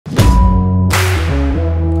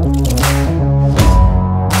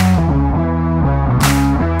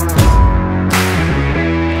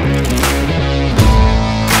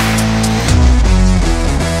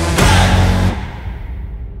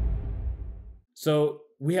So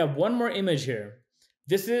we have one more image here.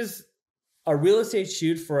 This is a real estate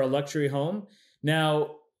shoot for a luxury home.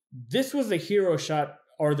 Now, this was the hero shot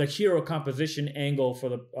or the hero composition angle for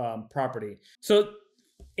the property. So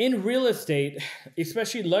in real estate,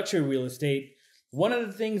 especially luxury real estate, one of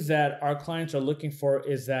the things that our clients are looking for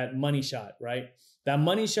is that money shot, right? That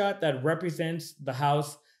money shot that represents the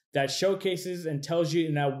house, that showcases and tells you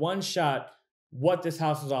in that one shot what this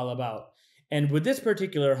house is all about. And with this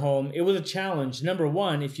particular home, it was a challenge. Number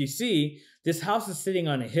one, if you see, this house is sitting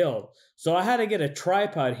on a hill. So I had to get a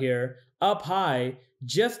tripod here up high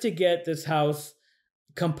just to get this house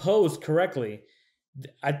composed correctly.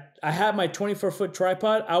 I had my 24-foot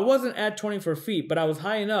tripod. I wasn't at 24 feet, but I was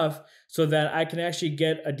high enough so that I can actually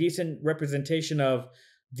get a decent representation of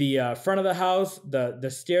the front of the house,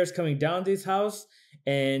 the stairs coming down this house,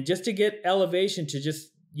 and just to get elevation to just,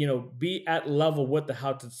 you know, be at level with the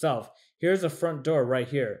house itself. Here's the front door right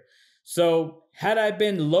here. So had I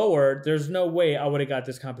been lower, there's no way I would have got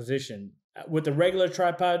this composition. With the regular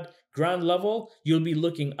tripod, ground level, you'll be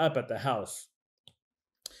looking up at the house.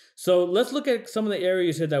 So let's look at some of the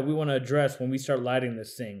areas here that we want to address when we start lighting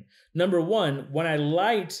this thing. Number one, when I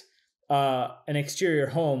light an exterior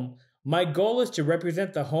home, my goal is to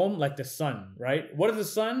represent the home like the sun, right? What is the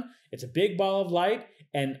sun? It's a big ball of light,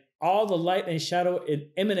 and all the light and shadow,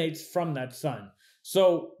 it emanates from that sun.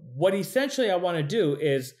 So what essentially I want to do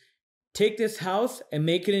is take this house and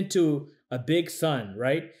make it into a big sun,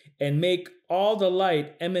 right? And make all the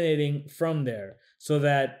light emanating from there so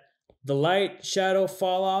that the light, shadow,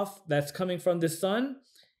 fall off that's coming from the sun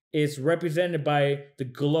is represented by the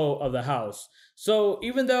glow of the house. So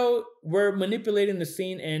even though we're manipulating the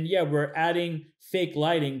scene and yeah, we're adding fake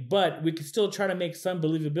lighting, but we can still try to make some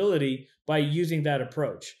believability by using that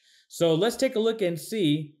approach. So let's take a look and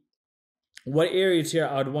see what areas here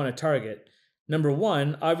I would want to target. Number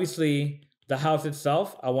one, obviously the house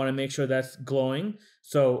itself, I want to make sure that's glowing.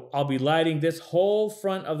 So I'll be lighting this whole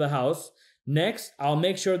front of the house. Next, I'll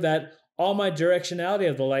make sure that all my directionality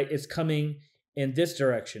of the light is coming in this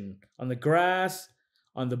direction. On the grass,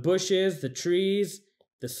 on the bushes, the trees,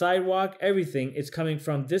 the sidewalk, everything is coming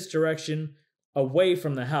from this direction away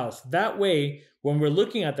from the house. That way, when we're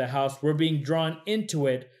looking at the house, we're being drawn into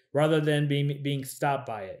it rather than being stopped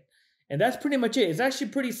by it. And that's pretty much it. It's actually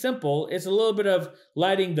pretty simple. It's a little bit of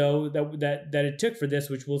lighting though that it took for this,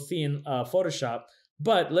 which we'll see in Photoshop.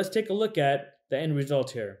 But let's take a look at the end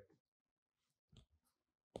result here.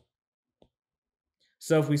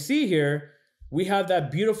 So if we see here, we have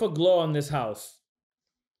that beautiful glow on this house.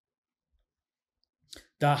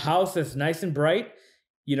 The house is nice and bright.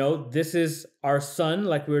 You know, this is our sun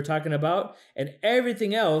like we were talking about, and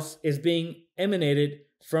everything else is being emanated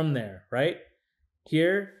from there, right?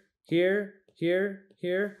 Here, here, here,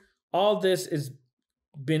 here. All this is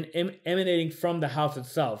been emanating from the house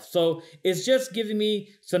itself. So it's just giving me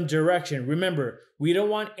some direction. Remember, we don't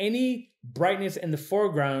want any brightness in the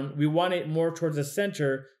foreground. We want it more towards the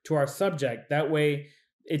center to our subject. That way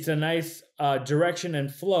it's a nice direction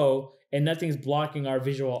and flow and nothing's blocking our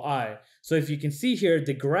visual eye. So if you can see here,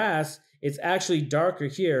 the grass is actually darker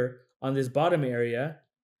here on this bottom area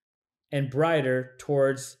and brighter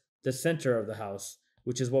towards the center of the house,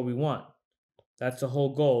 which is what we want. That's the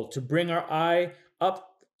whole goal, to bring our eye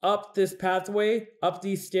up this pathway, up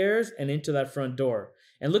these stairs, and into that front door.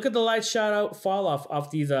 And look at the light shadow fall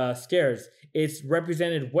off these stairs. It's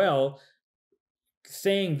represented well,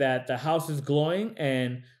 saying that the house is glowing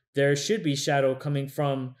and there should be shadow coming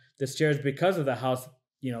from the stairs because of the house,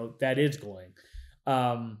 you know, that is glowing.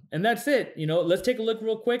 And that's it. You know, let's take a look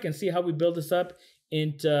real quick and see how we build this up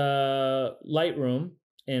into Lightroom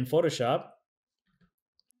and Photoshop.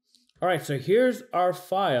 All right, so here's our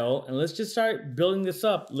file, and let's just start building this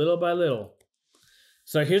up little by little.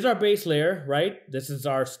 So here's our base layer, right? This is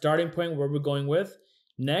our starting point where we're going with.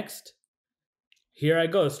 Next, here I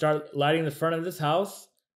go, start lighting the front of this house.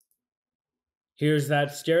 Here's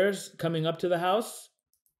that stairs coming up to the house.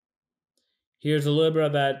 Here's a little bit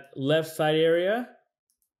of that left side area.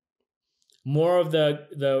 More of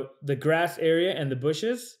the grass area and the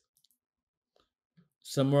bushes.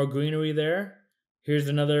 Some more greenery there. Here's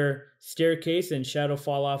another staircase and shadow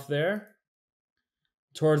fall off there.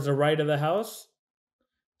 Towards the right of the house.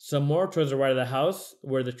 Some more towards the right of the house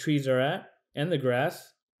where the trees are at and the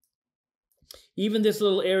grass. Even this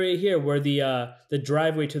little area here where the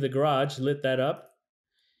driveway to the garage lit that up.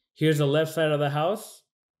 Here's the left side of the house.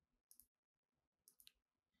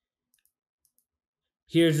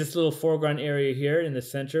 Here's this little foreground area here in the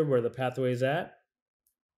center where the pathway is at.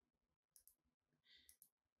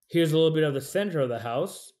 Here's a little bit of the center of the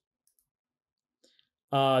house.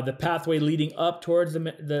 the pathway leading up towards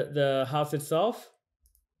the house itself.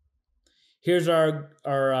 Here's our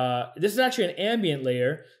this is actually an ambient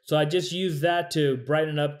layer, so I just use that to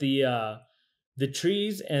brighten up the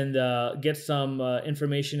trees and get some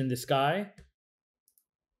information in the sky.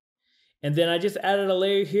 And then I just added a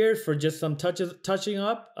layer here for just some touching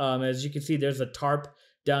up. As you can see, there's a tarp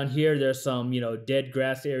down here. There's some, dead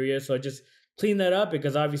grass areas. So I just clean that up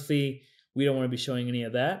because obviously we don't want to be showing any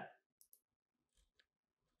of that.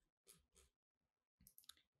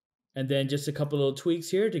 And then just a couple little tweaks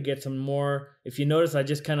here to get some more. If you notice, I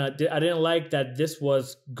just I didn't like that this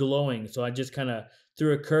was glowing. So I just kind of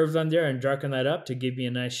threw a curves on there and darkened that up to give me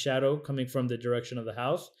a nice shadow coming from the direction of the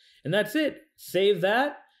house. And that's it. Save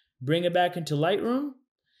that. Bring it back into Lightroom,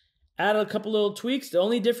 add a couple little tweaks. The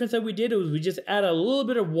only difference that we did was we just add a little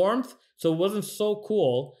bit of warmth so it wasn't so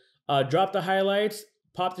cool. Drop the highlights,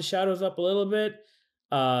 pop the shadows up a little bit,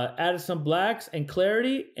 added some blacks and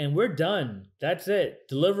clarity, and we're done. That's it.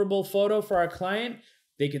 Deliverable photo for our client.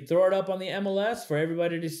 They could throw it up on the MLS for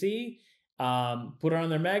everybody to see, put it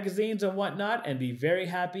on their magazines and whatnot, and be very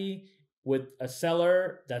happy with a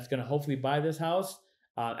seller that's going to hopefully buy this house.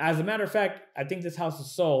 As a matter of fact, I think this house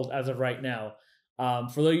is sold as of right now.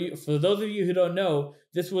 For those of you who don't know,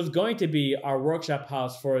 this was going to be our workshop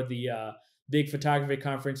house for the big photography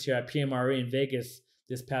conference here at PMRE in Vegas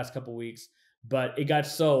this past couple weeks, but it got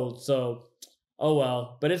sold. So, oh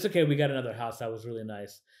well. But it's okay. We got another house that was really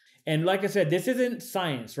nice. And like I said, this isn't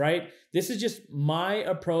science, right? This is just my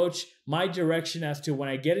approach, my direction as to when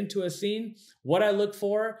I get into a scene, what I look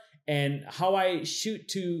for, and how I shoot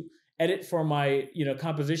to edit for my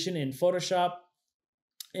composition in Photoshop,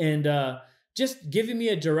 and just giving me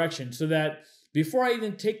a direction so that before I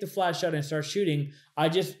even take the flash shot and start shooting, I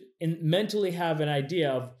just mentally have an idea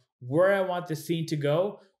of where I want the scene to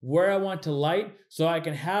go, where I want to light, so I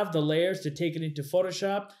can have the layers to take it into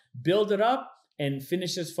Photoshop, build it up, and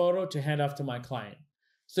finish this photo to hand off to my client.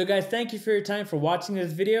 So guys, thank you for your time for watching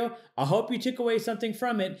this video. I hope you took away something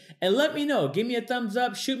from it, and let me know. Give me a thumbs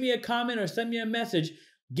up, shoot me a comment, or send me a message.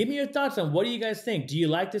 Give me your thoughts on what do you guys think? Do you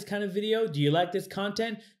like this kind of video? Do you like this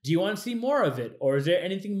content? Do you want to see more of it? Or is there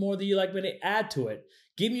anything more that you'd like me to add to it?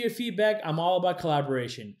 Give me your feedback. I'm all about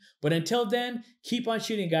collaboration. But until then, keep on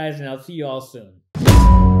shooting, guys, and I'll see you all soon.